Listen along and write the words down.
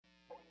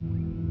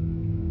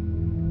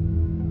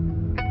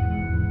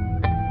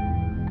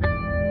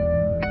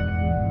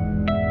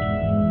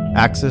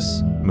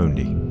Axis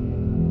Mundi.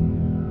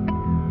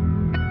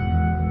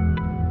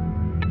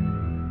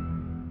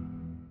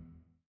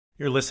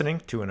 You're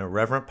listening to an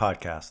Irreverent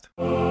podcast.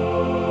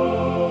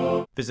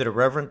 Visit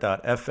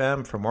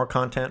irreverent.fm for more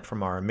content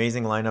from our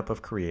amazing lineup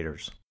of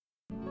creators.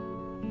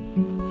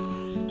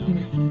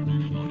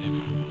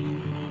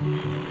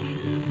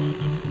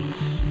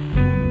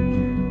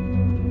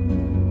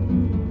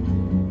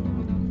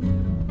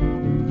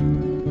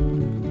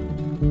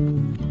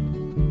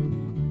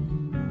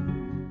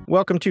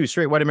 Welcome to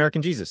Straight White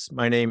American Jesus.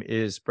 My name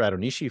is Brad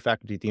Onishi,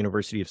 faculty at the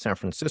University of San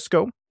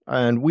Francisco,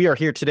 and we are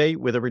here today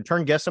with a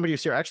return guest, somebody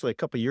who's here actually a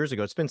couple of years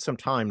ago. It's been some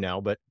time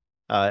now, but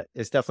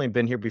it's definitely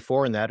been here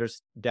before, and that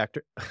is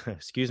Dr.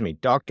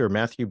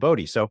 Matthew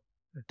Bodie. So,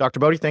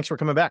 Dr. Bodie, thanks for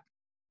coming back.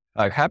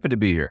 Happy to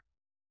be here.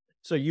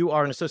 So you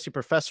are an associate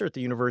professor at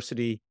the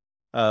University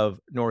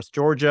of North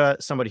Georgia,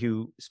 somebody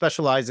who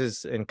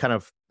specializes in kind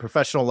of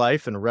professional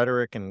life and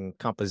rhetoric and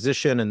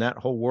composition and that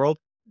whole world.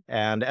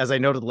 And as I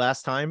noted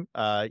last time,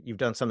 you've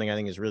done something I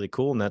think is really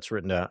cool, and that's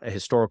written a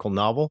historical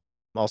novel,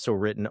 also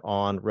written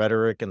on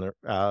rhetoric and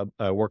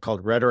a work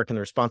called Rhetoric and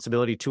the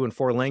Responsibility to and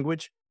for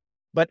Language.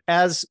 But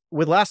as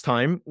with last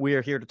time, we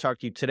are here to talk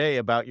to you today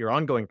about your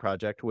ongoing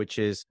project, which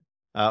is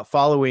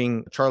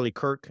following Charlie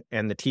Kirk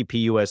and the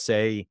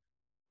TPUSA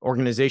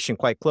organization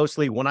quite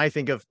closely. When I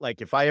think of,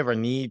 like, if I ever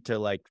need to,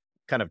 like,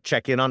 kind of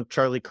check in on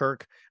Charlie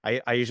Kirk,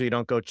 I usually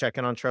don't go check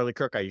in on Charlie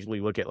Kirk. I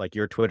usually look at, like,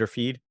 your Twitter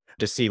feed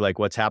to see, like,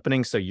 what's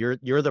happening. So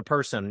you're the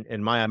person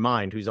in my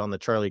mind who's on the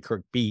Charlie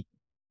Kirk beat.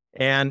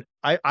 And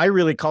I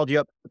really called you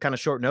up kind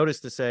of short notice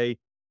to say,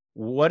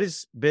 what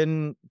has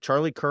been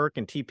Charlie Kirk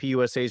and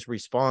TPUSA's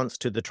response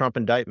to the Trump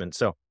indictment?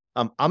 So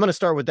I'm going to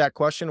start with that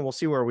question. We'll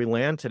see where we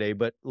land today.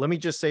 But let me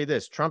just say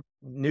this. Trump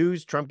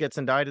gets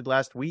indicted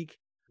last week.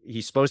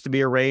 He's supposed to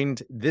be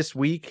arraigned this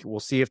week. We'll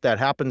see if that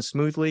happens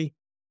smoothly.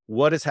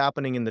 What is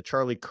happening in the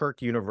Charlie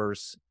Kirk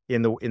universe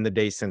in the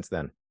days since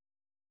then?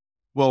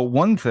 Well,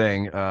 one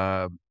thing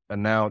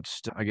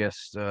announced, I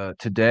guess,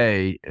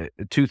 today,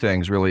 two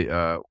things really.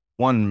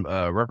 One,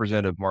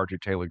 Representative Marjorie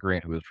Taylor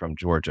Greene, who is from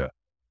Georgia,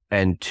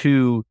 and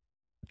two,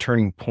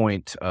 Turning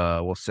Point,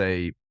 I won't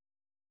say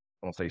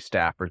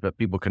staffers, but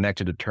people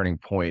connected to Turning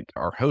Point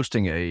are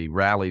hosting a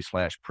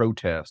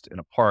rally/protest in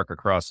a park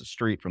across the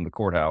street from the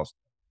courthouse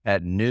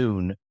at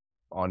noon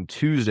on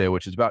Tuesday,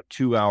 which is about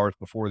 2 hours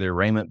before the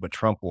arraignment, but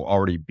Trump will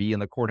already be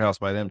in the courthouse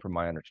by then, from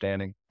my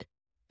understanding.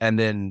 And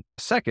then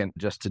second,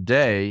 just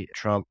today,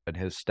 Trump and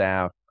his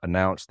staff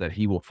announced that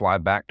he will fly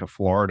back to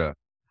Florida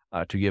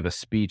to give a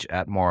speech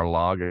at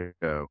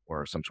Mar-a-Lago,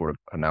 or some sort of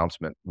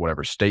announcement,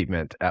 whatever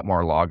statement at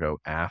Mar-a-Lago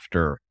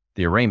after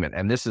the arraignment.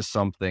 And this is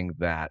something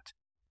that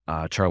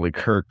Charlie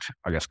Kirk,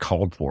 I guess,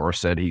 called for, or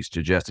said he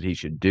suggested he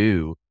should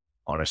do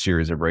on a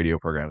series of radio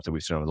programs that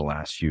we've seen over the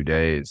last few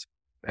days.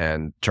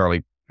 And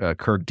Charlie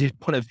Kirk did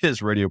one of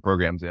his radio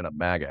programs in a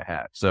MAGA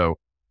hat. So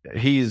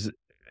he's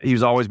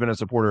always been a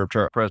supporter of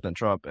President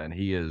Trump, and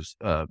he is,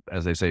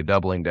 as they say,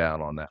 doubling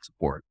down on that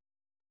support.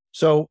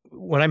 So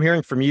what I'm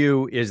hearing from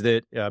you is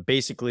that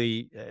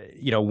basically,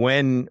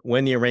 when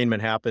the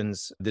arraignment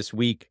happens this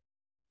week,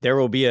 there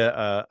will be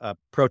a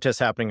protest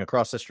happening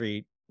across the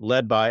street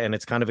led by, and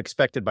it's kind of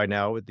expected by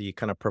now, the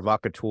kind of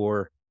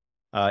provocateur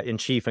in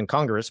chief in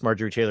Congress,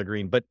 Marjorie Taylor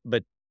Greene. But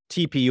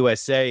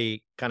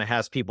TPUSA kind of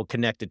has people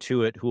connected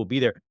to it who will be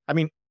there. I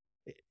mean,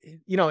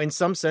 in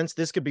some sense,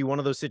 this could be one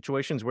of those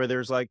situations where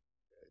there's like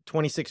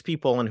 26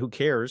 people and who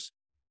cares?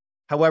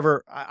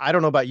 However, I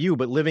don't know about you,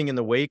 but living in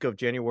the wake of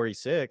January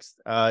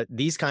 6th,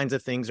 these kinds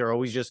of things are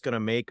always just going to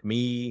make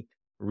me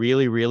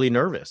really, really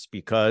nervous,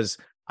 because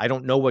I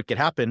don't know what could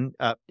happen.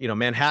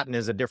 Manhattan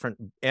is a different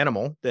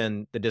animal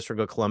than the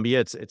District of Columbia.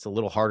 It's a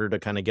little harder to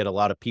kind of get a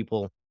lot of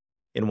people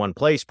in one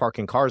place,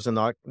 parking cars and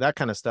that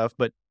kind of stuff.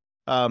 But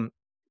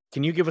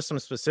can you give us some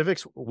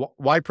specifics?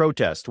 Why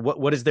protest?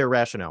 What is their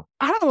rationale?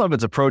 I don't know if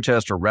it's a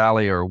protest or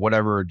rally or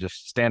whatever.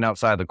 Just stand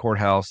outside the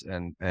courthouse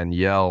and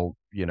yell,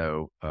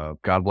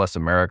 God bless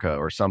America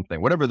or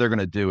something. Whatever they're going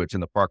to do, it's in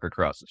the park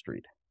across the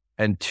street.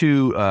 And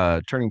two,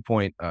 Turning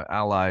Point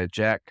ally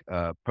Jack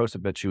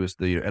Posevich, who is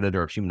the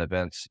editor of Human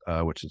Events,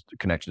 which is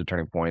connected to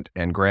Turning Point,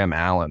 and Graham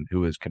Allen,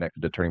 who is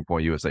connected to Turning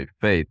Point USA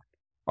Faith,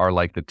 are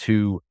like the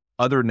two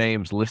other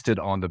names listed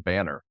on the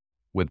banner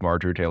with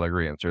Marjorie Taylor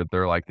Greene. So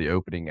they're like the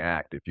opening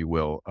act, if you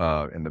will,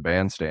 in the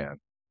bandstand.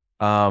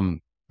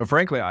 But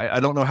frankly, I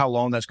don't know how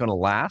long that's going to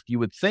last. You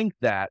would think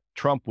that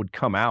Trump would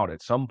come out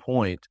at some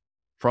point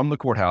from the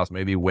courthouse,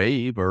 maybe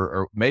wave,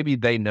 or maybe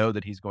they know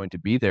that he's going to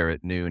be there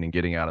at noon and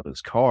getting out of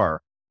his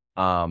car.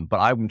 But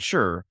I'm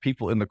sure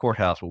people in the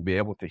courthouse will be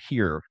able to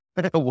hear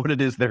what it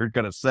is they're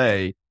going to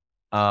say.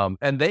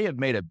 And they have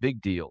made a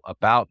big deal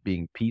about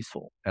being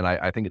peaceful. And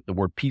I think the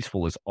word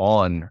peaceful is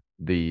on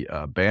the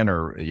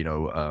banner,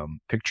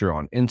 picture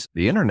on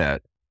the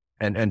internet.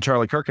 And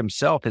Charlie Kirk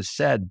himself has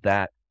said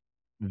that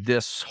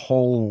this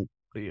whole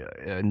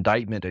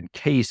indictment and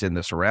case and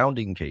the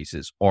surrounding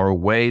cases are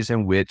ways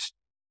in which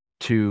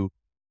to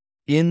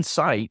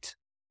incite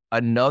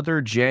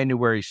another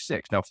January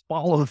 6th. Now,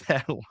 follow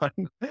that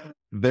line.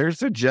 They're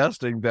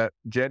suggesting that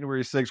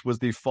January 6th was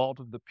the fault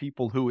of the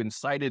people who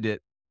incited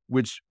it,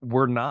 which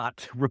were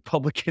not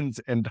Republicans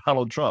and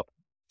Donald Trump.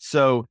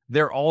 So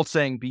they're all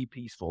saying be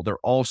peaceful. They're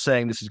all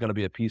saying this is going to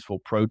be a peaceful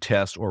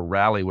protest or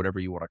rally, whatever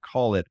you want to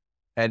call it.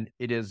 And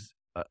it is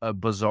a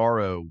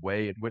bizarro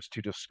way in which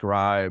to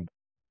describe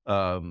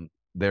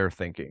their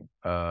thinking.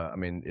 I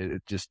mean,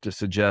 it just to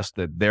suggest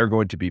that they're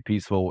going to be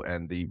peaceful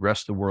and the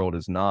rest of the world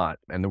is not,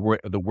 and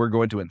we're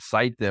going to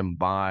incite them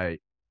by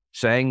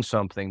saying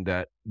something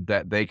that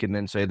they can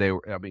then say they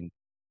were. I mean,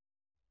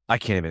 I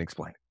can't even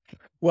explain it.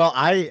 Well,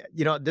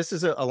 this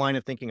is a line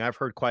of thinking I've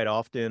heard quite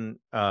often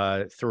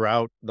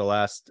throughout the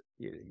last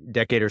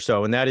decade or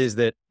so, and that is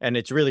that, and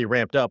it's really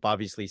ramped up,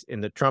 obviously,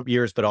 in the Trump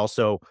years, but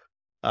also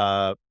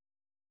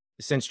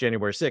since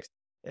January 6th.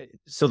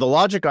 So the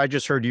logic I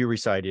just heard you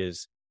recite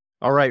is,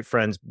 all right,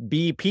 friends,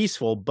 be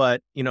peaceful,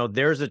 but,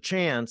 there's a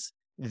chance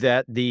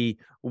that the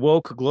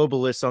woke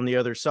globalists on the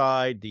other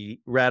side, the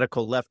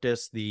radical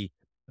leftists, the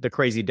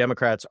crazy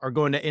Democrats are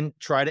going to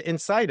try to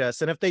incite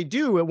us. And if they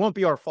do, it won't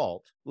be our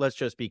fault. Let's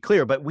just be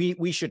clear. But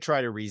we should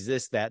try to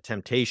resist that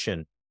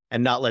temptation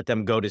and not let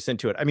them goad us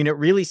into it. I mean, it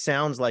really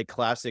sounds like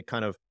classic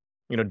kind of,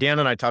 Dan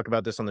and I talk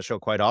about this on the show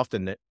quite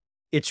often, that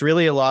it's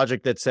really a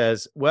logic that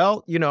says,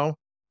 well,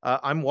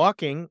 I'm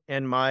walking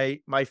and my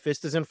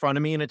fist is in front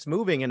of me and it's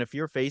moving. And if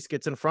your face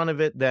gets in front of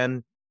it,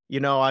 then,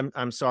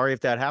 I'm sorry if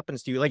that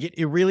happens to you. Like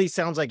it really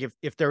sounds like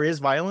if there is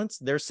violence,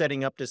 they're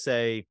setting up to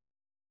say,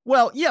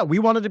 well, yeah, we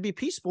wanted to be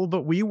peaceful,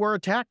 but we were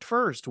attacked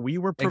first. We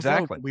were provoked.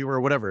 Exactly. We were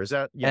whatever. Is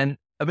that? Yeah. And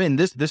I mean,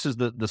 this is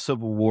the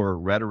Civil War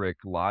rhetoric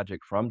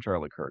logic from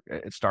Charlie Kirk.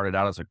 It started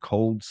out as a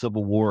cold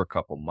Civil War a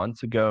couple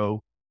months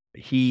ago.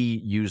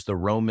 He used the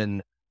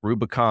Roman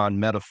Rubicon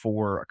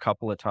metaphor a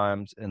couple of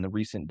times in the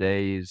recent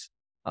days.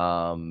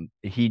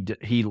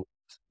 He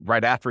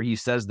right after he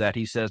says that,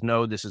 he says,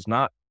 no, this is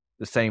not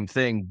the same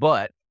thing.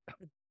 But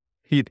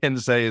he then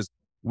says,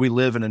 we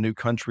live in a new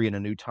country in a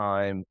new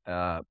time,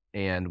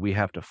 and we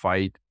have to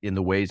fight in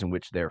the ways in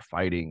which they're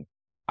fighting.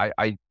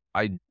 I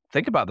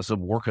think about the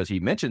Civil War because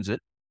he mentions it,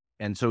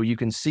 and so you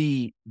can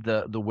see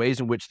the ways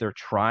in which they're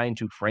trying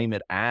to frame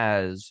it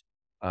as,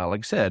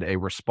 like I said, a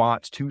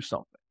response to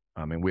something.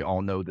 I mean, we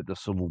all know that the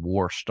Civil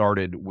War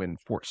started when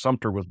Fort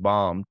Sumter was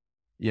bombed.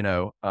 Is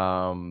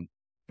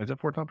it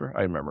Fort Sumter?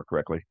 I remember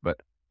correctly, but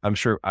I'm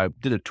sure I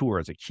did a tour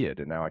as a kid,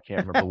 and now I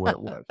can't remember where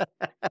it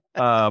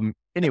was.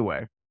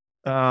 Anyway.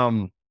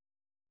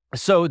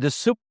 So the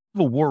Civil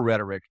War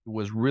rhetoric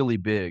was really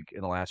big in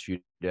the last few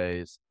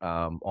days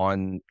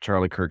on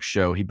Charlie Kirk's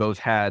show. He both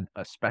had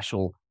a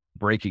special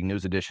breaking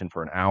news edition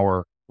for an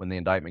hour when the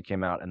indictment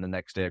came out, and the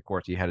next day, of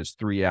course, he had his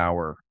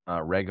 3-hour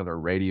regular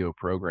radio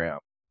program.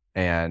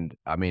 And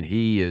I mean,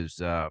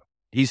 he's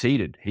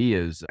heated. He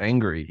is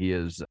angry. He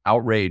is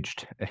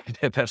outraged.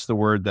 If that's the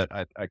word that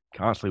I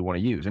constantly want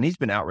to use. And he's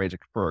been outraged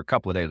for a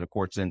couple of days, of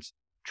course, since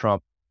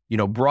Trump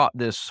brought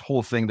this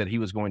whole thing that he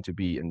was going to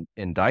be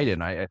indicted.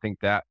 And I think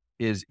that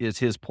is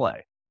his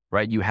play,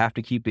 right? You have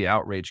to keep the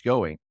outrage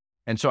going.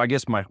 And so I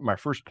guess my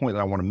first point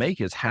that I want to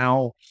make is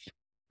how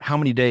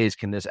many days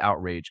can this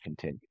outrage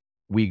continue?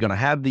 We're going to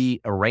have the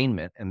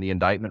arraignment and the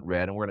indictment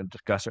read, and we're going to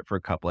discuss it for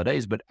a couple of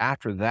days. But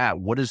after that,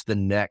 what is the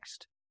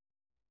next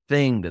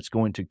thing that's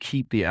going to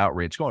keep the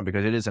outrage going?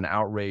 Because it is an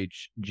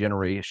outrage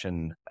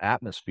generation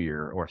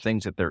atmosphere or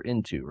things that they're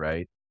into,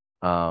 right?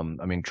 I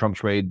mean,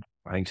 Trump's raid,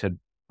 I think said,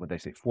 what they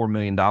say, $4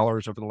 million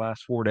over the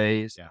last 4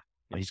 days. Yeah.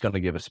 He's going to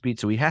give a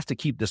speech. So he has to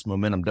keep this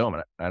momentum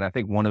dominant. And I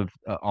think one of,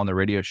 on the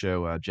radio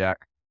show, Jack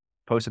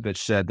Posevich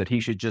said that he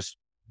should just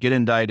get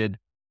indicted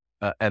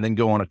and then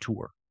go on a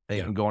tour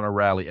and go on a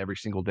rally every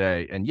single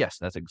day. And yes,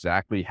 that's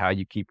exactly how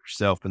you keep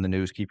yourself in the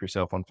news, keep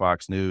yourself on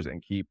Fox News,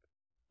 and keep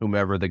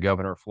whomever the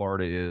governor of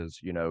Florida is,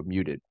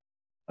 muted.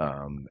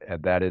 And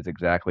that is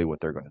exactly what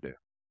they're going to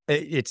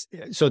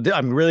do.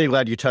 I'm really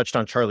glad you touched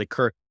on Charlie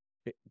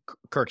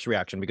Kirk's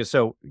reaction, because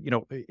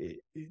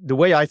the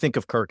way I think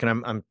of Kirk,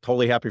 and I'm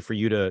totally happy for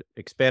you to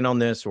expand on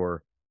this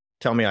or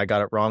tell me I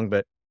got it wrong,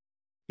 but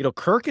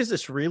Kirk is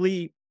this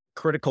really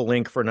critical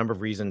link for a number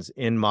of reasons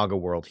in MAGA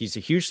world. He's a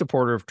huge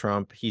supporter of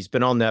Trump. He's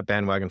been on that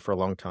bandwagon for a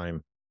long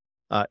time.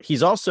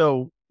 He's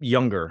also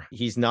younger.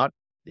 He's not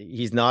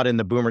in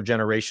the boomer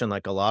generation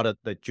like a lot of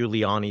the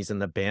Giulianis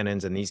and the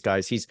Bannons and these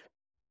guys. He's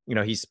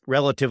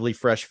relatively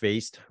fresh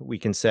faced, we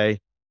can say.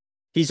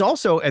 He's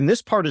also, and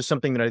this part is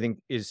something that I think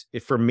is,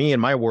 for me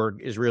and my work,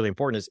 is really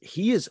important, is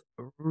he is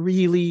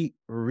really,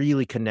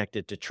 really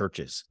connected to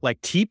churches.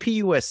 Like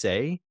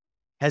TPUSA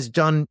has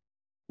done,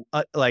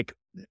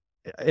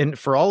 and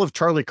for all of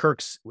Charlie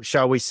Kirk's,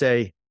 shall we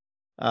say,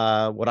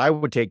 what I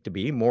would take to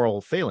be moral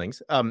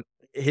failings,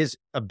 his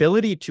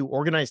ability to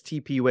organize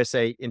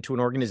TPUSA into an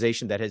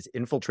organization that has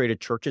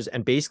infiltrated churches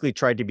and basically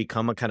tried to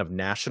become a kind of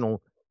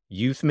national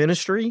youth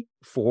ministry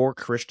for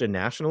Christian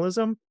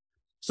nationalism.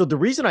 So the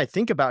reason I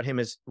think about him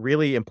is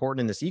really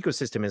important in this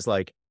ecosystem is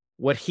like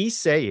what he's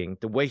saying,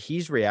 the way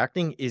he's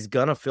reacting is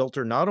going to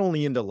filter not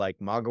only into like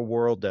MAGA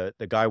world, the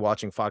guy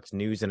watching Fox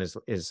News in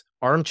his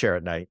armchair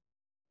at night,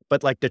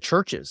 but like the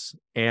churches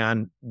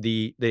and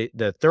the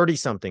 30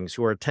 somethings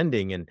who are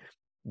attending, and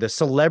the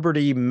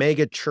celebrity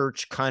mega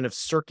church kind of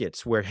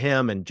circuits where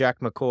him and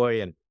Jack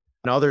McCoy and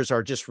others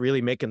are just really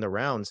making the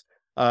rounds.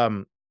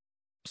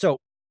 So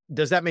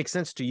does that make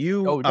sense to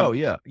you? Oh, no,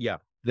 yeah. Yeah.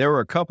 There were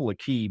a couple of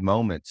key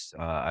moments.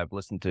 I've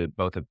listened to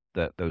both of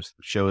those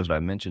shows that I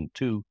mentioned,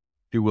 two,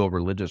 if you will,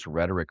 religious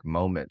rhetoric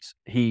moments.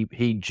 He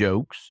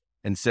jokes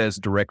and says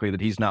directly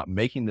that he's not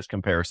making this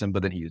comparison,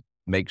 but then he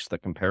makes the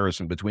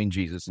comparison between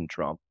Jesus and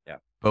Trump. Yeah.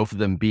 Both of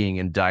them being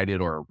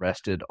indicted or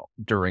arrested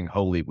during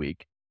Holy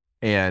Week.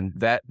 And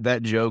that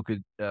joke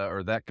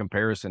or that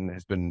comparison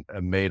has been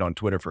made on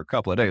Twitter for a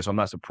couple of days. So I'm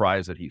not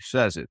surprised that he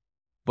says it.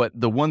 But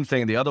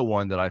the other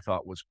one that I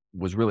thought was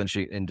really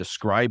interesting in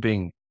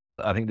describing,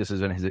 I think this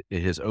is in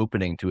his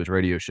opening to his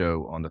radio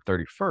show on the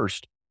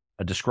 31st,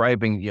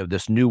 describing,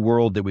 this new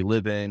world that we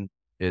live in.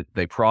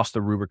 They crossed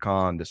the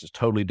Rubicon. This is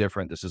totally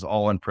different. This is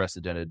all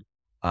unprecedented.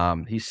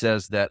 He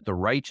says that the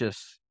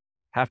righteous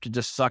have to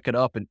just suck it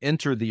up and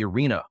enter the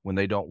arena when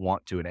they don't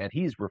want to. And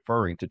he's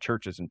referring to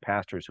churches and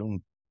pastors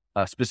whom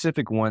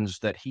specific ones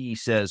that he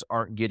says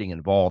aren't getting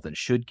involved and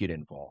should get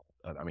involved.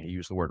 I mean, he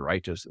used the word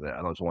righteous.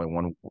 I know it's only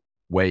one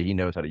way he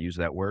knows how to use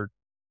that word.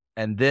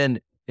 And then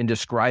in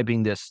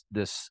describing this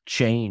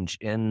change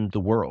in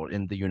the world,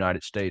 in the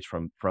United States,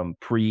 from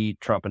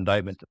pre-Trump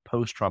indictment to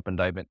post-Trump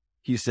indictment,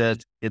 he says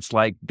it's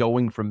like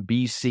going from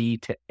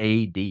BC to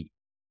AD.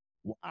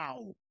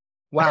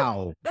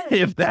 Wow.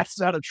 If that's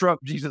not a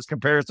Trump-Jesus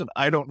comparison,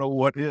 I don't know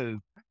what is.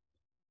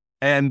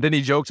 And then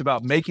he jokes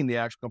about making the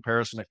actual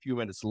comparison a few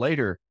minutes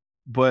later.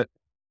 But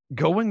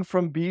going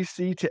from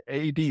BC to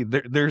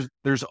AD,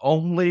 there's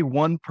only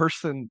one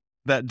person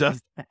that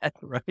does that,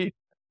 right?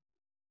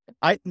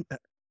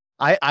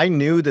 I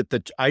knew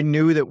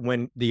that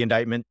when the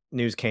indictment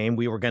news came,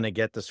 we were going to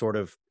get the sort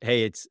of,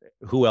 hey, it's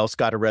who else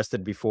got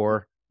arrested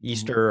before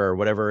Easter or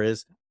whatever it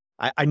is.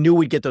 I knew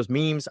we'd get those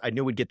memes. I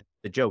knew we'd get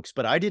the jokes,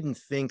 but I didn't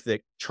think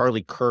that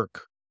Charlie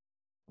Kirk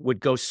would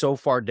go so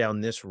far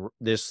down this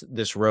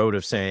road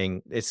of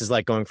saying this is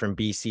like going from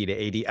BC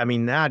to AD. I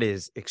mean, that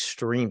is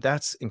extreme.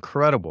 That's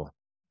incredible.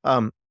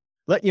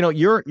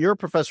 You're a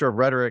professor of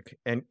rhetoric,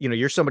 and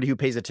you're somebody who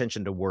pays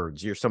attention to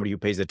words. You're somebody who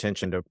pays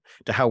attention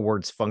to how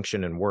words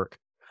function and work.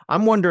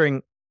 I'm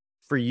wondering,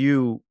 for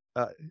you,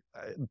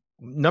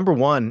 number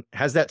one,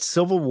 has that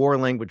Civil War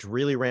language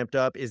really ramped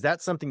up? Is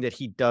that something that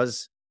he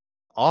does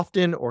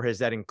often, or has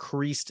that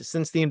increased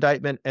since the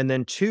indictment? And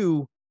then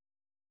two,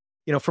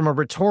 from a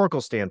rhetorical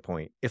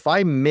standpoint, if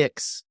I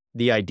mix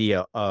the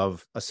idea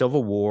of a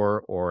civil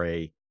war or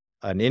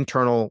an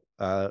internal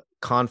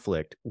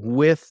conflict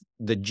with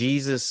the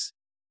Jesus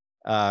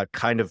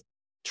kind of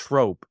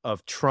trope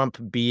of Trump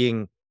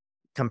being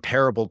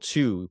comparable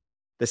to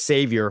the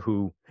Savior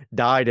who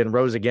died and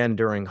rose again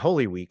during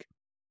Holy Week,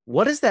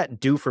 what does that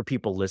do for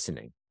people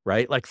listening?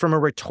 Right? Like from a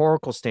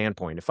rhetorical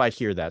standpoint, if I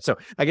hear that. So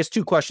I guess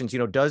two questions,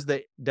 does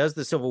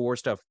the Civil War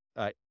stuff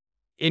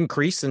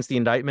increase since the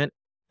indictment?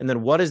 And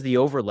then what does the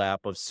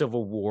overlap of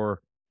Civil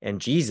War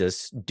and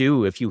Jesus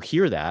do if you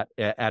hear that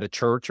at a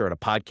church or at a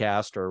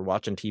podcast or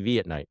watching TV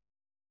at night?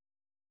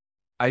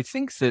 I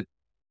think that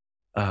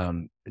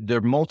there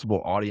are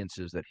multiple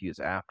audiences that he is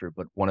after,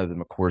 but one of them,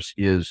 of course,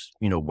 is,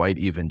 white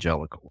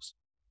evangelicals.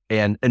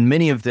 And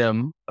many of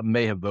them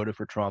may have voted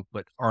for Trump,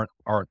 but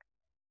aren't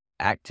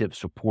active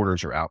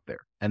supporters are out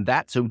there. And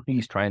that's who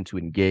he's trying to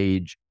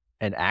engage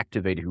and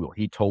activate.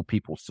 He told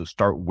people to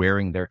start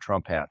wearing their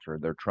Trump hats or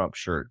their Trump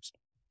shirts,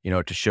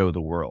 to show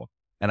the world.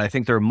 And I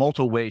think there are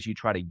multiple ways you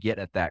try to get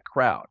at that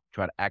crowd,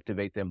 try to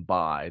activate them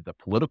by the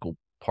political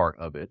part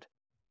of it.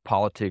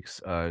 Politics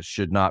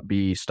should not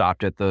be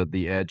stopped at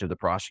the edge of the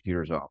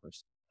prosecutor's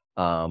office.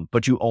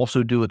 But you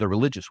also do it the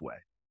religious way.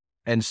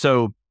 And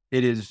so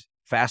it is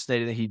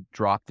fascinating that he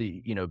dropped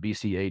the,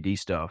 BCAD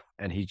stuff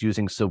and he's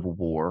using Civil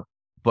War.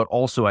 But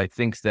also I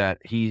think that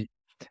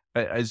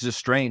it's just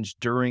strange,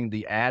 during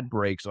the ad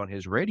breaks on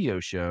his radio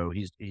show,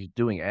 he's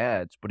doing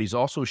ads, but he's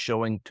also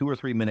showing 2 or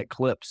 3 minute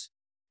clips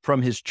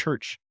from his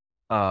church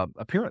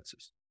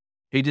appearances.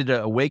 He did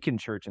a Awaken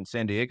Church in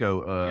San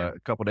Diego a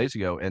couple of days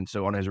ago. And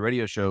so on his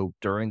radio show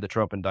during the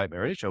Trump indictment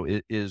radio show,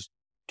 it is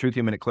 2 or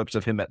 3 minute clips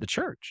of him at the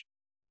church.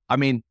 I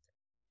mean,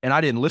 and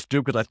I didn't listen to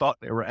it because I thought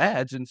they were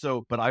ads. And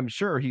so, but I'm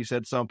sure he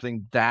said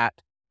something that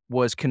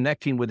was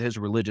connecting with his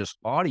religious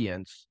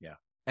audience. Yeah.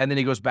 And then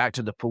he goes back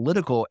to the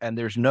political, and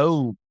there's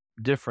no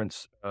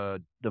difference,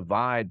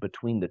 divide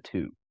between the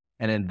two.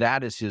 And then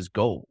that is his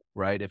goal,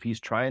 right? If he's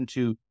trying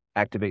to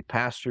activate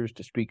pastors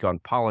to speak on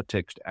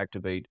politics, to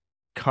activate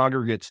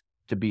congregates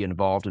to be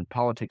involved in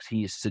politics,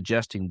 he is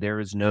suggesting there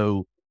is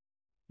no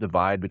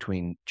divide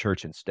between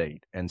church and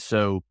state. And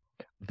so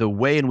the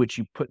way in which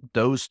you put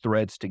those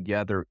threads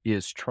together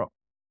is Trump.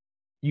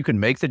 You can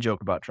make the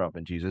joke about Trump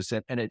and Jesus,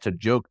 and it's a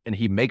joke, and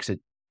he makes it,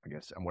 I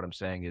guess, and what I'm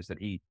saying is that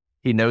he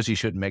knows he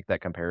shouldn't make that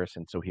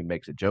comparison, so he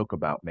makes a joke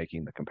about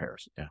making the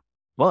comparison. Yeah.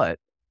 But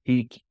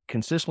he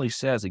consistently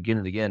says again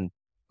and again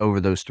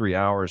over those 3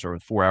 hours or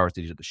 4 hours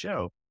that he's at the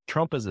show,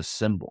 Trump is a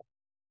symbol.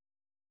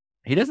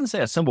 He doesn't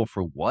say a symbol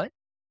for what,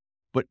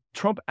 but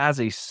Trump as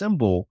a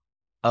symbol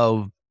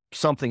of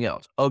something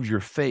else, of your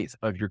faith,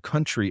 of your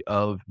country,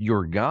 of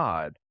your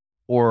God,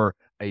 or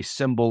a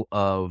symbol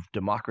of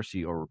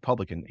democracy or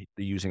Republican,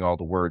 using all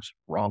the words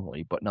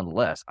wrongly, but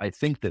nonetheless, I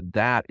think that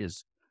that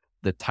is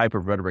the type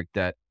of rhetoric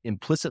that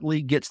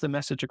implicitly gets the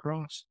message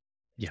across.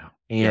 Yeah.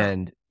 Yeah.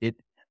 And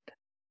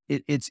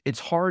it's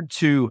hard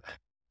to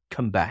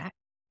combat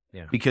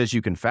Yeah. because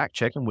you can fact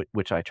check him,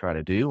 which I try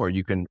to do, or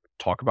you can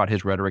talk about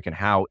his rhetoric and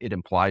how it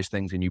implies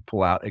things and you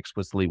pull out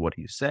explicitly what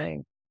he's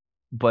saying.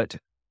 But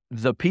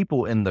the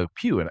people in the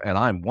pew, and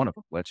I'm one of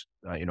them,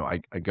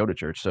 I go to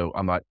church, so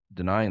I'm not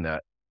denying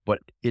that, but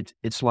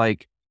it's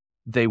like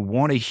they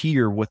want to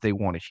hear what they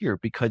want to hear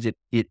because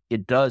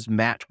it does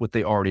match what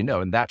they already know.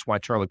 And that's why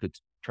Charlie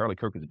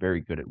Kirk is very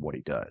good at what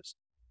he does,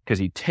 because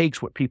he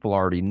takes what people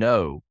already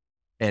know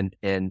and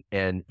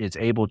is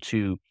able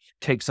to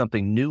take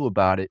something new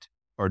about it,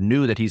 or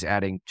new that he's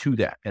adding to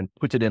that, and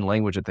puts it in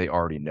language that they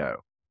already know.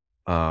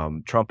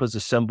 Trump is a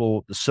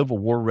symbol, the Civil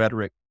War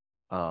rhetoric.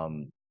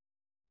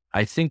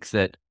 I think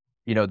that,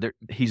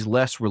 he's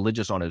less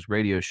religious on his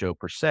radio show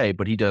per se,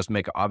 but he does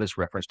make an obvious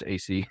reference to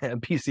AC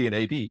and PC and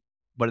AD.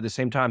 But at the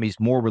same time, he's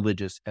more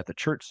religious at the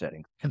church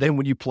setting. And then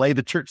when you play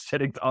the church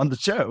setting on the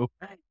show,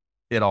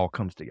 it all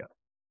comes together.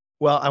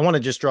 Well, I want to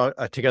just draw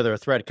together a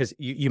thread because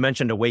you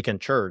mentioned Awaken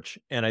Church,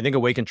 and I think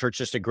Awaken Church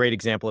is just a great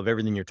example of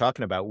everything you're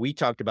talking about. We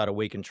talked about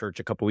Awaken Church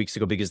a couple of weeks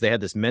ago because they had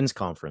this men's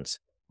conference,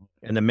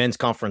 and the men's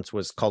conference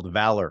was called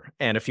Valor.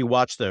 And if you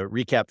watch the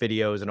recap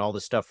videos and all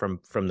the stuff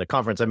from the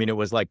conference, I mean, it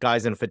was like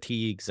guys in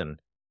fatigues and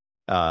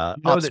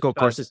obstacle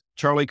courses.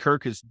 Charlie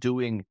Kirk is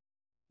doing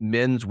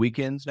men's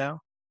weekends now.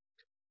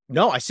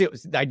 No, I see.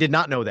 I did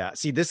not know that.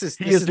 See,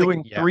 He is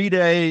doing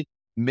 3-day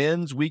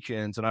men's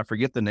weekends, and I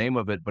forget the name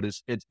of it, but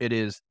it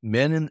is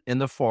men in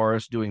the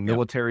forest doing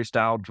military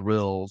style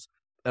drills.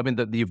 I mean,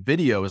 the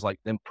video is like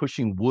them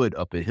pushing wood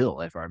up a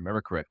hill, if I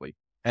remember correctly.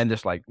 And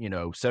it's like,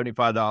 $75,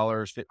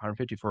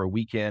 $150 for a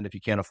weekend. If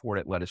you can't afford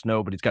it, let us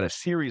know. But he's got a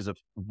series of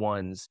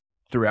ones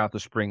throughout the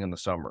spring and the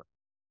summer.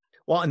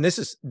 Well, and this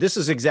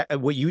is exactly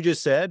what you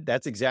just said.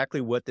 That's exactly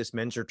what this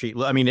men's retreat.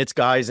 I mean, it's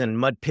guys in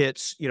mud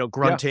pits,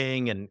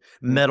 grunting and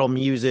metal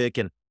music.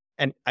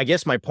 And I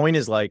guess my point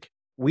is, like,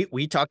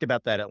 we talked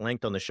about that at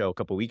length on the show a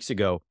couple of weeks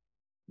ago.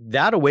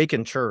 That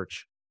Awakened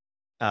Church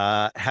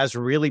has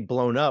really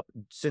blown up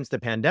since the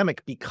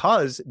pandemic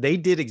because they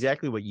did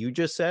exactly what you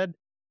just said.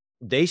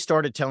 They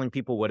started telling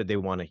people what they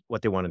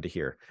wanted to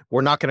hear.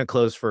 We're not going to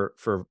close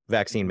for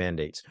vaccine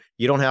mandates.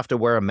 You don't have to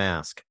wear a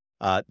mask.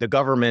 The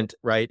government,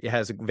 right, it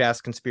has a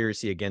vast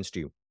conspiracy against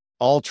you.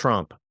 All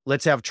Trump.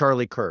 Let's have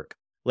Charlie Kirk.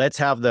 Let's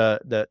have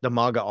the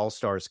MAGA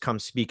All-Stars come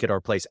speak at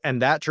our place.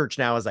 And that church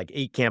now has like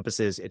 8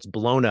 campuses. It's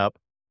blown up.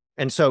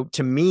 And so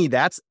to me,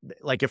 that's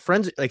like,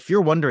 if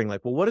you're wondering,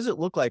 like, well, what does it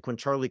look like when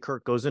Charlie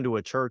Kirk goes into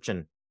a church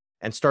and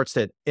starts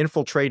to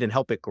infiltrate and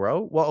help it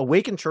grow? Well,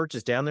 Awaken Church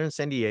is down there in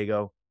San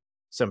Diego.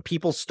 Some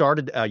people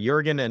started,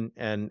 Jurgen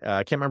and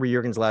I can't remember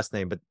Jurgen's last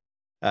name,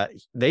 but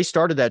they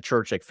started that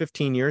church like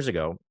 15 years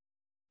ago,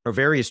 or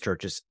various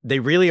churches. They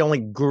really only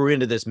grew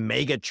into this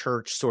mega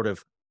church sort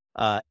of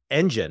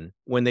engine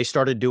when they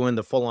started doing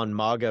the full-on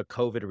MAGA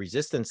COVID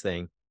resistance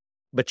thing.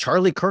 But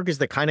Charlie Kirk is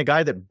the kind of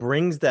guy that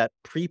brings that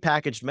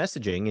prepackaged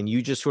messaging, and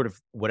you just sort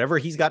of, whatever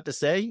he's got to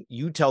say,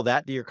 you tell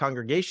that to your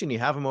congregation, you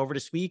have him over to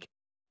speak,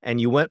 and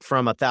you went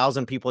from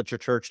 1,000 people at your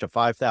church to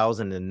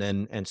 5,000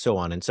 and so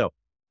on. And so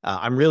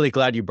I'm really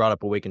glad you brought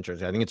up Awaken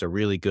Church. I think it's a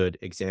really good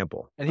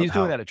example. And he's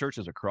doing that at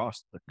churches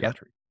across the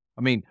country.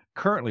 I mean,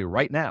 currently,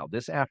 right now,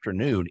 this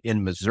afternoon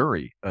in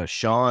Missouri,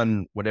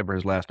 Sean, whatever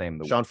his last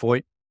name, Sean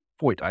Foyt,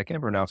 I can't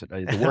pronounce it.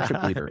 The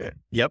worship leader,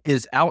 yep,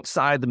 is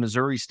outside the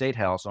Missouri State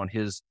House on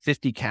his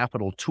 50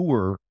 Capital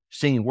tour,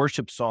 singing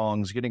worship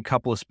songs, getting a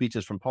couple of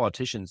speeches from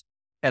politicians.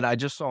 And I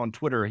just saw on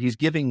Twitter he's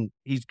giving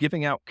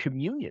out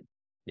communion,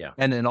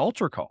 and an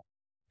altar call.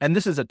 And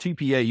this is a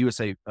TPA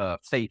USA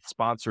Faith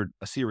sponsored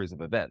a series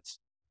of events,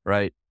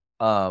 right?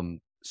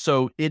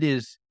 So it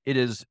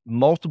is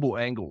multiple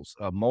angles,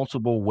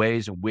 multiple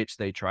ways in which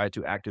they try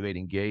to activate,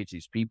 engage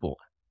these people.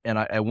 And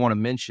I want to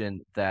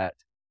mention that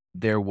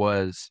there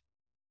was,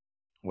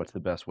 what's the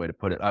best way to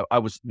put it? I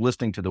was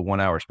listening to the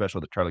 1-hour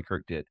special that Charlie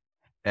Kirk did,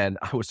 and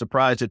I was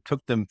surprised it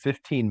took them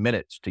 15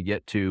 minutes to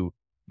get to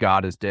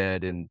God is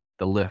dead and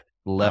the left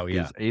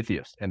is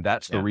atheist. And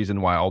that's the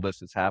reason why all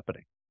this is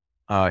happening.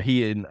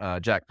 He and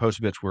Jack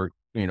Posevich were,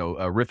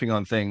 riffing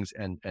on things,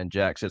 and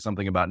Jack said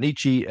something about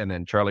Nietzsche, and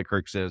then Charlie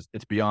Kirk says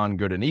it's beyond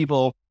good and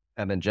evil,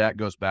 and then Jack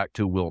goes back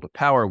to will to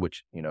power,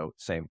 which,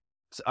 same.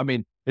 I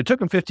mean, it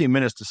took him 15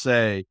 minutes to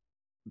say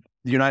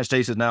the United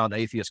States is now an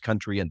atheist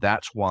country, and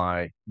that's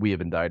why we have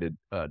indicted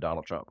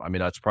Donald Trump. I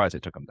mean, I'm surprised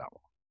it took him that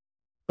long.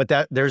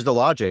 But there's the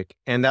logic,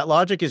 and that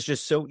logic is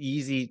just so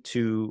easy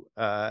to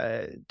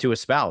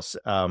espouse,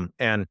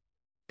 and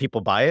people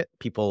buy it.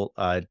 People,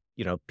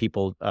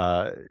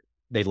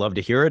 they love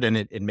to hear it, and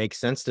it makes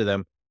sense to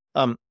them.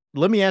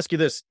 Let me ask you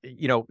this.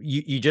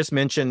 You just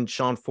mentioned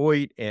Sean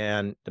Foyt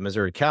and the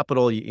Missouri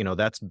Capitol.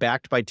 That's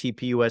backed by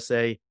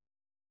TPUSA.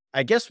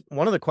 I guess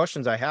one of the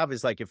questions I have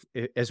is, like, if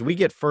as we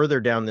get further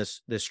down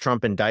this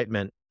Trump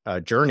indictment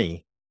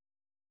journey,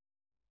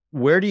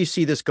 Where do you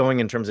see this going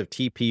in terms of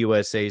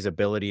TPUSA's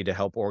ability to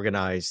help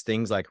organize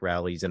things like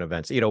rallies and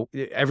events?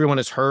 Everyone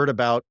has heard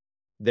about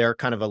their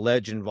kind of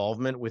alleged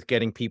involvement with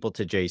getting people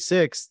to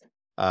J6.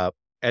 Uh,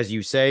 as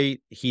you say,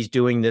 he's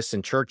doing this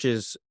in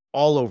churches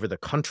all over the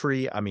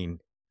country. I mean,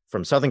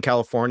 from Southern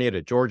California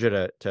to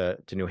Georgia to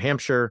New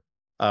Hampshire.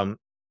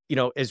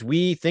 As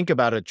we think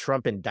about a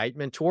Trump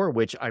indictment tour,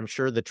 which I'm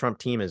sure the Trump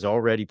team is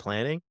already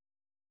planning,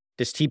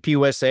 does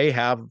TPUSA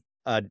have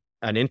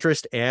an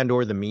interest and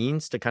or the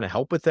means to kind of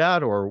help with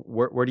that, or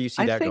where do you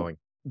see I that think going?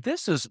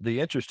 this is the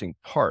interesting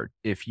part.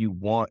 If you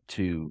want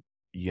to,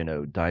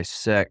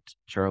 dissect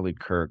Charlie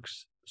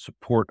Kirk's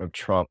support of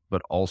Trump,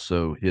 but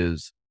also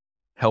his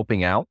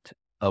helping out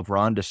of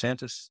Ron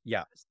DeSantis.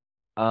 Yeah.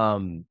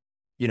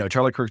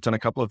 Charlie Kirk's done a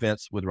couple of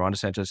events with Ron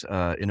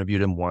DeSantis,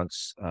 interviewed him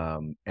once,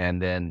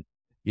 and then,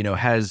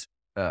 has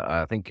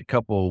I think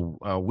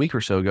a week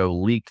or so ago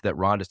leaked that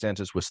Ron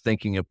DeSantis was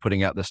thinking of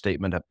putting out the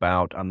statement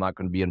about I'm not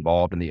going to be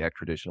involved in the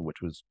extradition,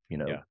 which was,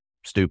 Yeah.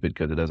 stupid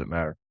because it doesn't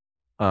matter.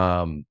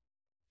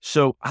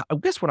 So I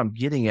guess what I'm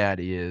getting at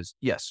is,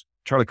 yes,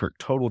 Charlie Kirk,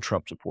 total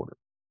Trump supporter,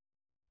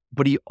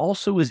 but he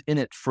also is in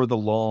it for the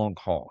long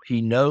haul. He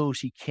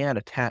knows he can't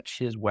attach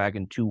his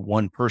wagon to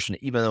one person,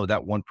 even though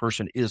that one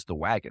person is the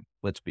wagon,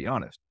 let's be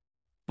honest.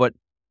 But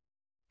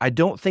I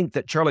don't think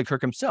that Charlie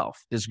Kirk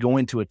himself is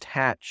going to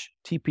attach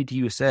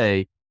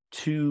TPTUSA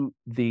to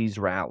these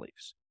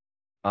rallies.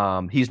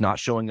 He's not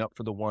showing up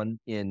for the one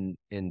in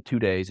 2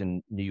 days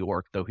in New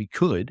York, though he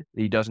could.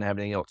 He doesn't have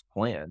anything else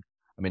planned.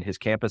 I mean, his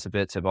campus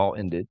events have all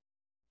ended.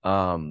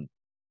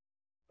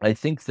 I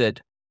think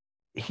that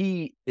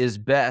he is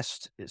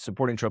best at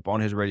supporting Trump on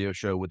his radio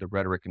show with the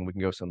rhetoric, and we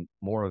can go some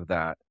more of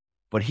that.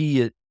 But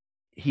he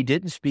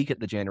didn't speak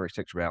at the January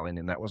 6th rally,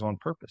 and that was on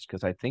purpose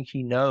because I think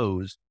he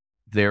knows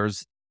there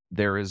is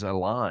a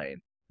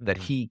line that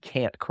he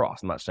can't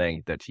cross. I'm not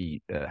saying that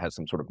he has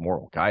some sort of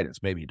moral guidance.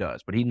 Maybe he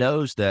does, but he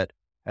knows that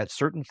at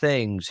certain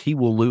things, he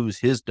will lose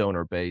his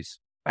donor base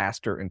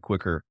faster and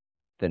quicker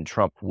than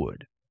Trump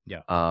would.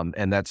 Yeah.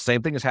 And that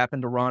same thing has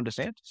happened to Ron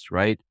DeSantis,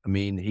 right? I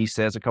mean, he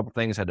says a couple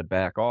things, had to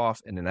back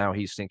off, and then now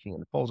he's sinking in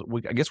the polls.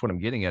 I guess what I'm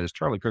getting at is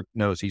Charlie Kirk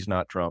knows he's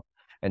not Trump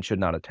and should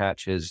not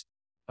attach his,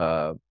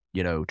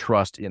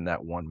 trust in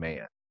that one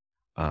man.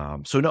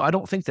 So no, I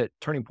don't think that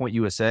Turning Point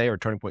USA or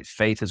Turning Point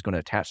Faith is going to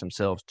attach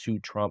themselves to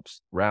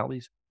Trump's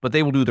rallies, but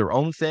they will do their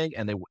own thing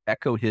and they will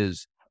echo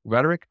his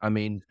rhetoric. I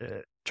mean,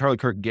 Charlie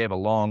Kirk gave a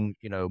long,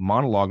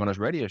 monologue on his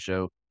radio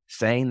show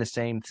saying the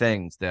same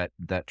things that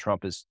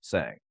Trump is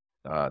saying.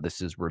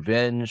 This is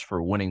revenge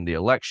for winning the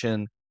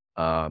election.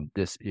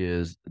 This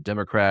is the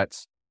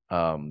Democrats,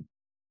 trying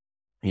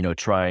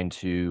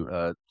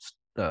to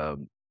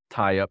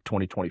tie up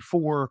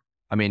 2024.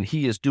 I mean,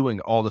 he is doing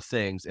all the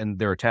things, and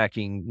they're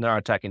not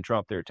attacking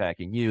Trump. They're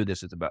attacking you.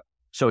 This is about.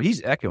 So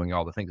he's echoing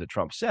all the things that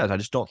Trump says. I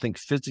just don't think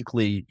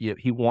physically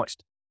he wants.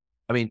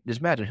 I mean,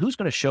 just imagine who's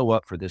going to show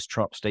up for this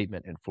Trump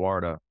statement in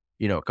Florida.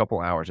 A couple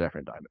hours after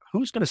indictment.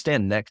 Who's going to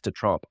stand next to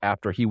Trump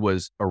after he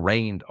was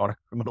arraigned on a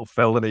criminal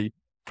felony,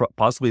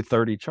 possibly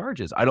 30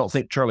 charges? I don't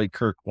think Charlie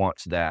Kirk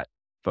wants that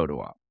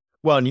photo op.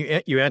 Well, and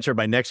you answered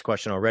my next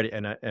question already,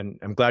 and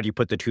I'm glad you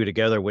put the two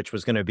together, which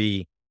was going to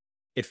be,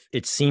 if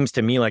it seems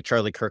to me like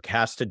Charlie Kirk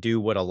has to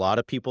do what a lot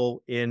of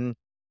people in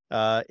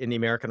the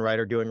American right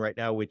are doing right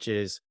now, which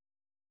is,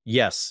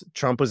 yes,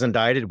 Trump was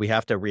indicted. We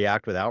have to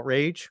react with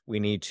outrage.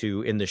 We need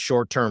to, in the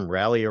short term,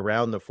 rally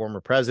around the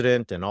former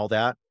president and all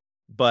that.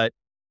 But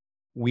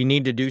we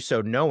need to do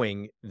so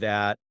knowing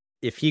that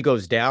if he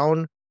goes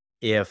down,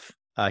 if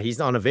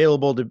he's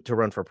unavailable to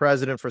run for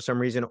president for some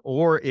reason,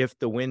 or if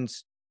the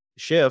winds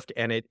shift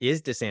and it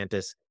is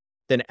DeSantis,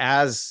 then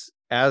as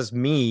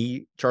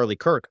me, Charlie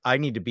Kirk, I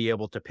need to be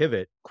able to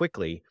pivot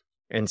quickly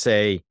and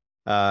say,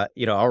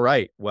 all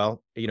right,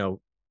 well,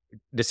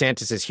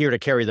 DeSantis is here to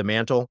carry the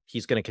mantle.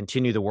 He's going to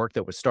continue the work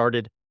that was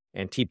started,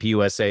 and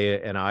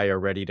TPUSA and I are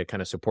ready to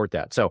kind of support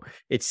that. So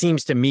it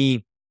seems to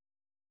me,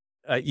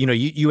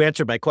 you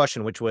answered my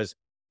question, which was,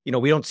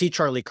 we don't see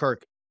Charlie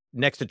Kirk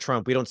next to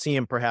Trump. We don't see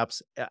him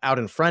perhaps out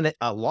in front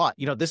a lot.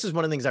 This is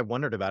one of the things I've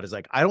wondered about is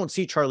like, I don't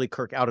see Charlie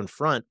Kirk out in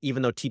front,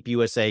 even though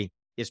TPUSA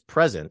is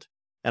present.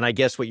 And I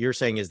guess what you're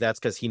saying is that's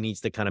because he needs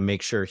to kind of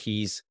make sure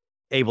he's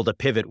able to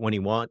pivot when he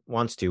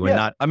wants to. Yeah. And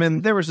not. I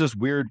mean, there was this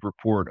weird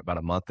report about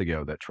a month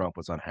ago that Trump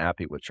was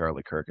unhappy with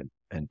Charlie Kirk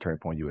and Turning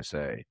Point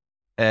USA,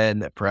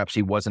 and that perhaps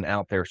he wasn't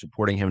out there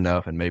supporting him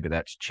enough, and maybe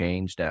that's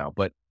changed now.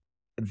 But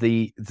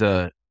the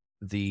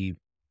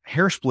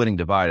hair splitting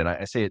divide, and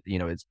I say it,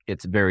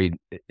 it's very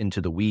into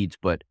the weeds,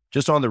 but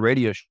just on the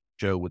radio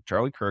show with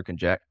Charlie Kirk and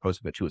Jack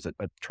Posevich, who was a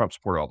Trump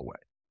supporter all the way,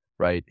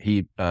 right?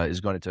 He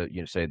is going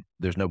to say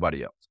there's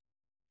nobody else.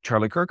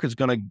 Charlie Kirk is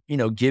going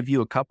to, give you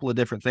a couple of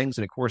different things,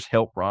 and of course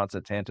help Ron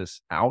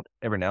DeSantis out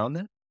every now and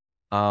then.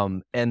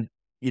 And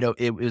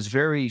it was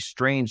very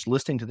strange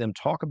listening to them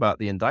talk about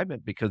the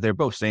indictment because they're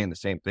both saying the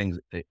same things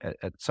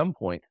at some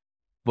point.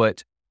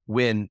 But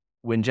when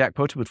Jack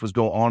Potovich was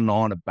going on and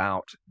on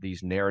about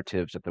these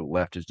narratives that the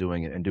left is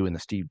doing and doing the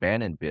Steve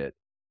Bannon bit,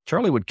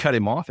 Charlie would cut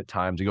him off at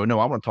times and go, no,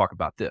 I want to talk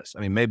about this.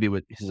 I mean, maybe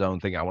with his own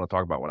thing, I want to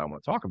talk about what I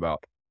want to talk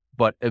about.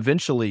 But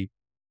eventually,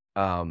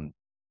 um,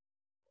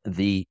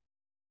 the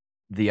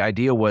the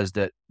idea was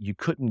that you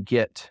couldn't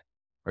get,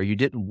 or you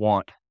didn't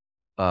want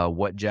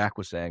what Jack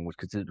was saying was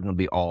because it's going to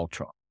be all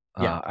Trump.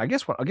 Yeah. I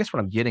guess what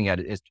I'm getting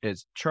at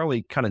is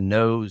Charlie kind of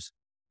knows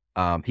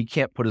he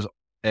can't put his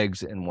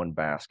eggs in one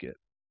basket.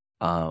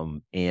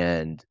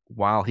 And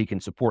while he can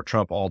support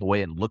Trump all the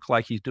way and look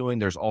like he's doing,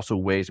 there's also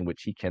ways in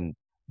which he can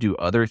do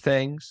other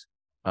things.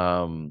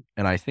 And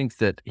I think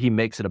that he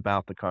makes it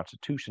about the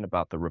Constitution,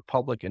 about the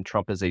Republic, and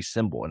Trump as a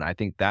symbol. And I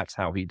think that's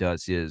how he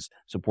does his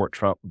support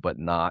Trump, but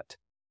not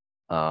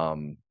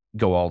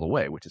go all the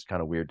way, which is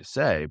kind of weird to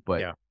say.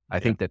 But Yeah. I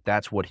think that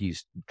that's what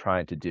he's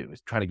trying to do, is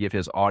trying to give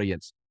his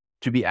audience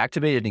to be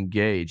activated and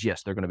engaged.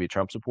 Yes, they're going to be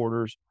Trump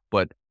supporters,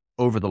 but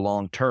over the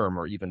long term,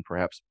 or even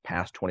perhaps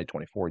past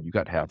 2024, you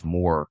got to have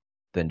more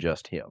than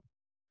just him.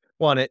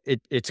 Well, and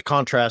it's a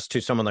contrast to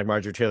someone like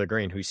Marjorie Taylor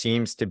Greene, who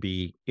seems to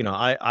be,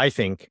 I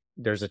think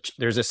there's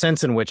a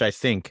sense in which I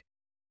think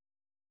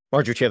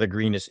Marjorie Taylor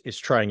Greene is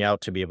trying out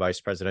to be a vice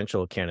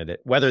presidential candidate.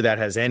 Whether that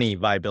has any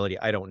viability,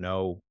 I don't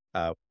know.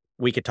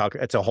 We could talk.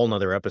 It's a whole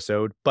nother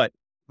episode. But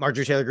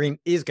Marjorie Taylor Greene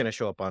is going to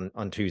show up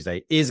on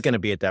Tuesday, is going to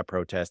be at that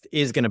protest,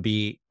 is going to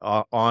be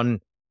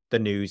on the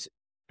news.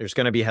 There's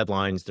going to be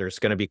headlines. There's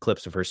going to be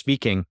clips of her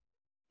speaking.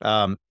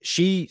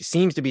 She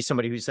seems to be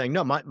somebody who's saying,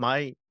 no,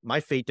 my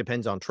fate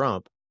depends on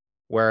Trump.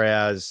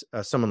 Whereas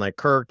someone like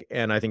Kirk,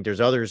 and I think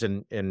there's others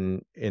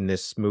in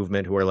this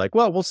movement who are like,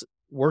 well,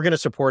 we're going to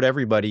support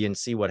everybody and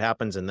see what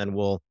happens. And then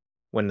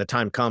when the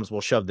time comes, we'll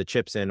shove the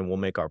chips in and we'll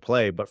make our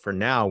play. But for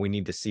now, we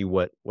need to see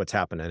what's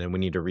happening, and we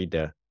need to read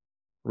the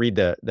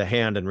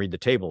hand and read the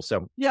table.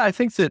 So yeah, I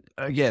think that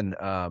again,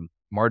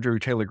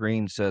 Marjorie Taylor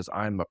Greene says,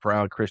 I'm a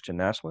proud Christian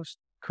nationalist.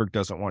 Kirk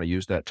doesn't want to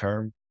use that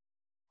term.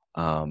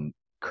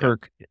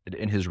 Kirk,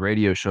 in his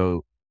radio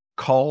show,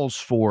 calls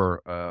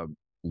for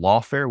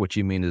lawfare, which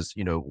you mean is,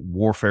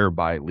 warfare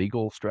by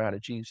legal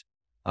strategies.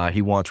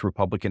 He wants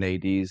Republican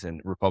ADs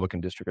and Republican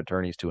district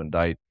attorneys to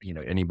indict,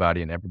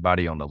 anybody and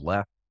everybody on the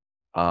left.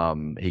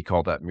 He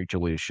called that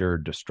mutually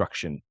assured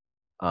destruction.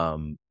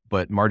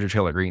 But Marjorie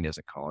Taylor Greene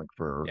isn't calling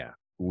for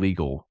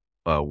legal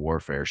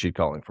warfare. She's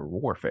calling for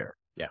warfare.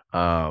 Yeah.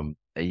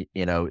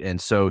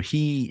 And so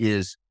he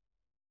is,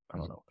 I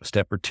don't know, a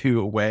step or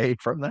two away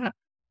from that.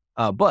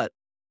 But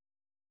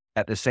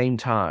at the same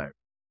time,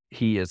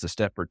 he is a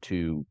step or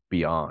two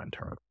beyond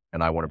her.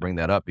 And I want to bring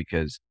that up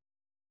because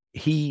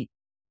he,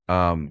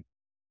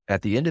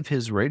 at the end of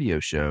his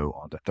radio show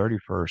on the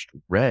 31st,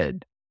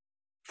 read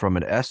from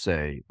an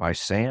essay by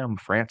Sam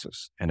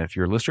Francis. And if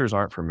your listeners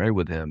aren't familiar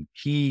with him,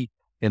 he,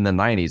 in the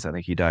 90s, I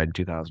think he died in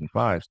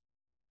 2005,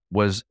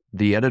 was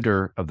the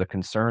editor of the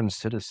Concerned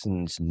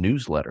Citizens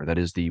newsletter. That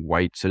is the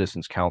White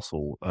Citizens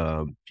Council,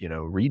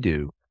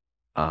 redo.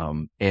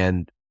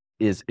 And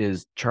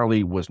is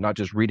Charlie was not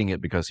just reading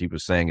it because he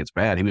was saying it's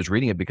bad. He was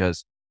reading it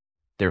because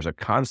there's a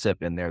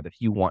concept in there that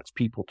he wants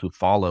people to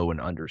follow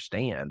and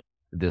understand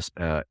this,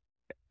 I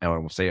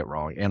won't say it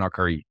wrong,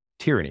 anarchy,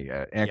 tyranny,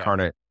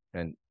 incarnate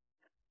and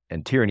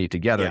tyranny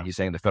together. Yeah. He's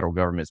saying the federal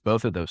government is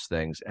both of those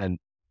things. And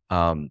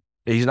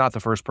he's not the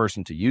first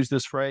person to use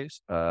this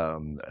phrase.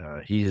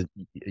 He has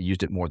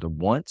used it more than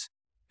once.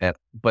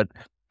 But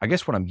I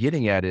guess what I'm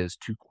getting at is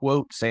to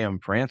quote Sam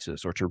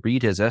Francis or to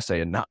read his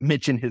essay and not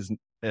mention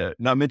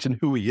not mention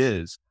who he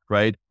is,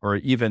 right? Or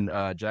even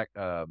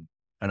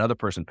another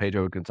person,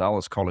 Pedro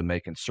Gonzalez, called him a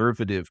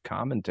conservative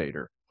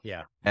commentator.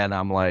 Yeah. And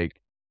I'm like,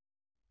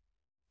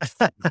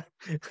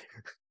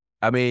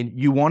 I mean,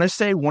 you want to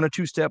say one or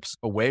two steps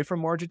away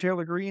from Marjorie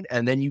Taylor Greene,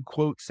 and then you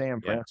quote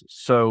Sam Francis.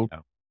 So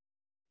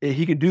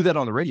he can do that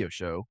on the radio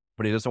show,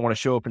 but he doesn't want to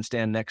show up and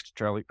stand next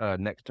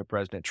to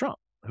President Trump,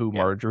 who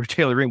Marjorie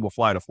Taylor Greene will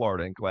fly to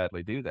Florida and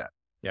gladly do that.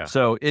 Yeah.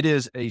 So it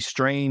is a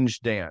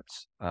strange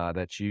dance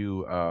that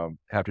you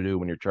have to do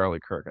when you're Charlie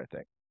Kirk, I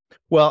think.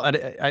 Well,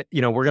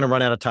 we're going to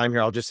run out of time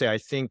here. I'll just say, I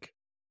think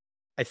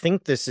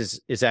this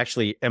is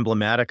actually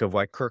emblematic of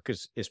why Kirk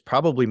is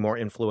probably more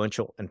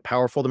influential and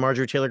powerful than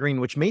Marjorie Taylor Greene,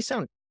 which may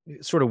sound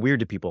sort of weird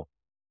to people.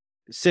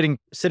 Sitting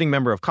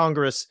member of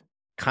Congress,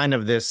 kind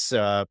of this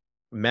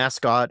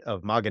mascot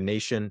of MAGA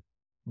Nation.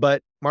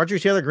 But Marjorie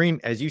Taylor Greene,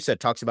 as you said,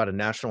 talks about a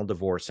national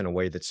divorce in a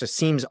way that just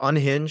seems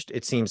unhinged.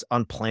 It seems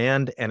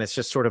unplanned. And it's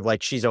just sort of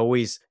like she's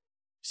always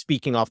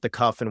speaking off the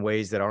cuff in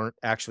ways that aren't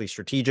actually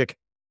strategic.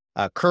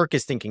 Kirk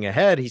is thinking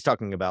ahead. He's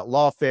talking about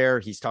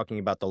lawfare. He's talking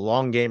about the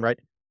long game, right?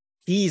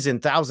 He's in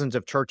thousands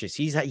of churches.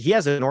 He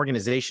has an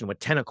organization with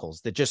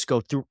tentacles that just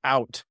go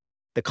throughout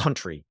the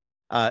country.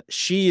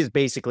 She is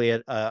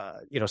basically,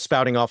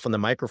 spouting off on the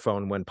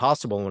microphone when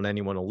possible, when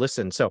anyone will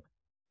listen. So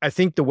I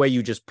think the way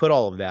you just put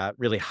all of that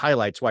really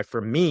highlights why,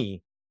 for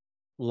me,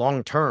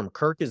 long term,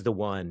 Kirk is the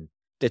one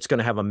that's going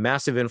to have a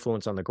massive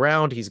influence on the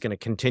ground. He's going to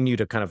continue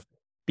to kind of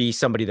be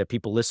somebody that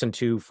people listen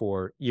to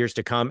for years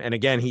to come. And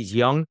again, he's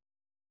young.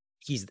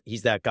 He's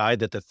that guy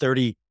that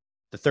the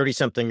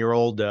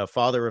 30-something-year-old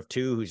father of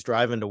two who's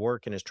driving to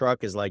work in his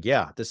truck is like,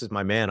 yeah, this is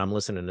my man. I'm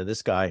listening to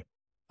this guy.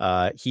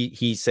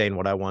 he's saying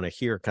what I want to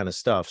hear kind of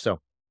stuff. So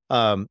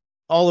all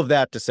of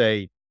that to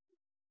say,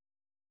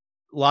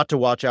 a lot to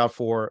watch out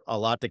for, a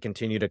lot to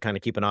continue to kind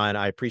of keep an eye on.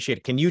 I appreciate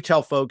it. Can you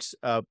tell folks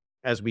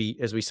as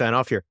we sign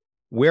off here,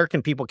 where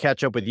can people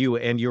catch up with you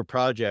and your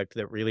project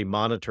that really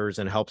monitors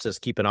and helps us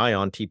keep an eye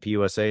on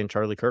TPUSA and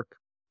Charlie Kirk?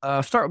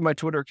 Start with my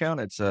Twitter account.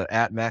 It's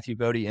at Matthew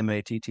Bodie,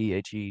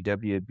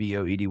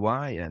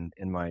 MATTHEWBOEDY. And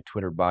in my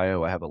Twitter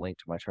bio, I have a link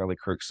to my Charlie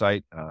Kirk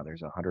site.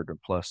 There's 100 or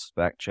plus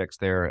fact checks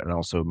there. And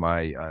also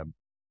my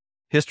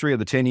history of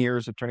the 10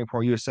 years of Turning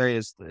Point USA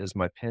is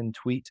my pinned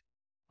tweet.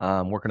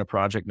 I'm working a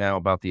project now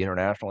about the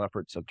international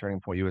efforts of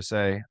Turning Point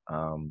USA.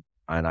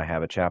 And I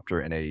have a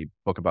chapter in a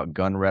book about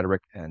gun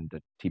rhetoric and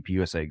the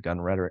TPUSA gun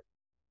rhetoric.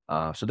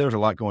 So there's a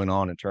lot going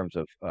on in terms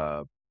of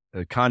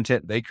the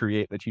content they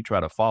create that you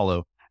try to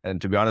follow. And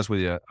to be honest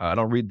with you, I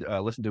don't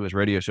listen to his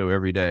radio show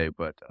every day,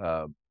 but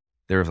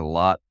there's a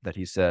lot that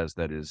he says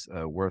that is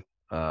worth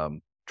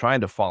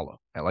trying to follow.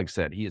 And like I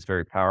said, he is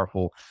very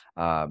powerful.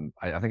 I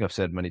think I've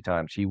said many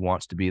times, he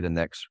wants to be the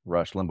next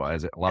Rush Limbaugh,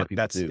 as a lot of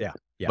people do.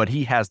 Yeah. But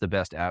he has the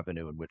best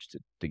avenue in which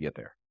to get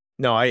there.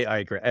 No, I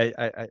agree.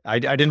 I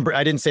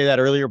didn't say that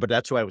earlier, but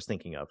that's who I was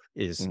thinking of.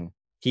 Is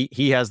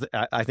he has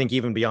I think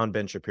even beyond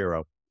Ben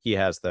Shapiro, he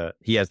has the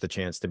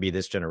chance to be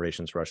this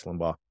generation's Rush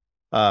Limbaugh.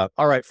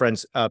 All right,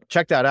 friends,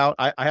 check that out.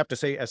 I have to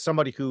say, as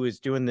somebody who is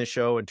doing this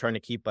show and trying to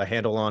keep a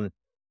handle on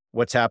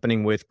what's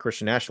happening with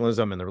Christian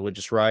nationalism and the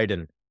religious right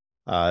and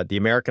the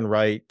American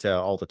right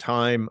all the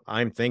time,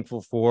 I'm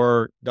thankful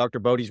for Dr.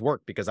 Bodie's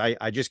work, because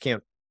I just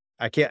can't,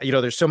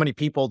 there's so many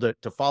people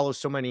to follow,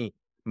 so many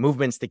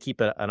movements to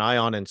keep an eye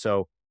on. And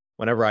so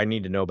whenever I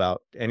need to know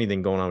about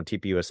anything going on with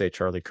TPUSA,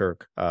 Charlie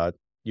Kirk,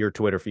 your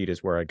Twitter feed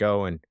is where I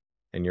go, and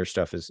your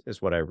stuff is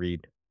what I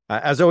read.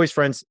 As always,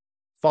 friends,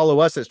 follow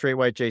us at Straight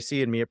White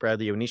JC and me at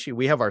Bradley Onishi.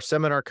 We have our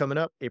seminar coming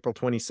up. April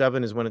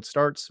 27 is when it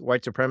starts.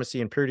 White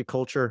Supremacy and Purity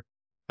Culture.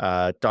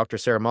 Dr.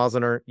 Sarah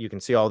Mausner. You can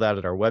see all that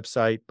at our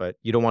website, but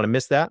you don't want to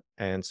miss that.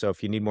 And so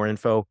if you need more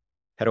info,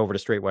 head over to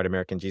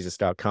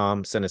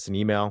straightwhiteamericanjesus.com. Send us an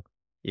email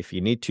if you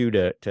need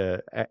to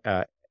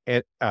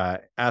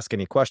ask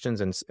any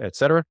questions, and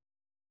etc.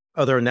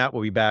 Other than that,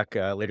 we'll be back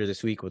later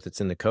this week with It's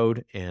in the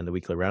Code and the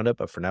weekly roundup.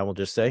 But for now, we'll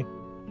just say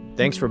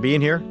thanks for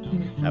being here.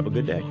 Have a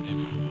good day.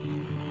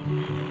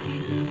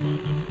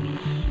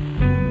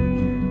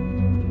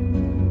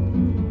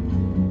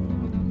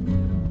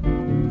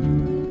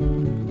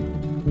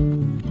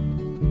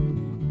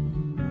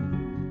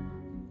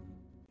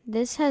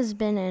 This has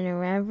been an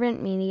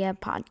Irreverent Media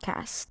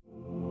podcast.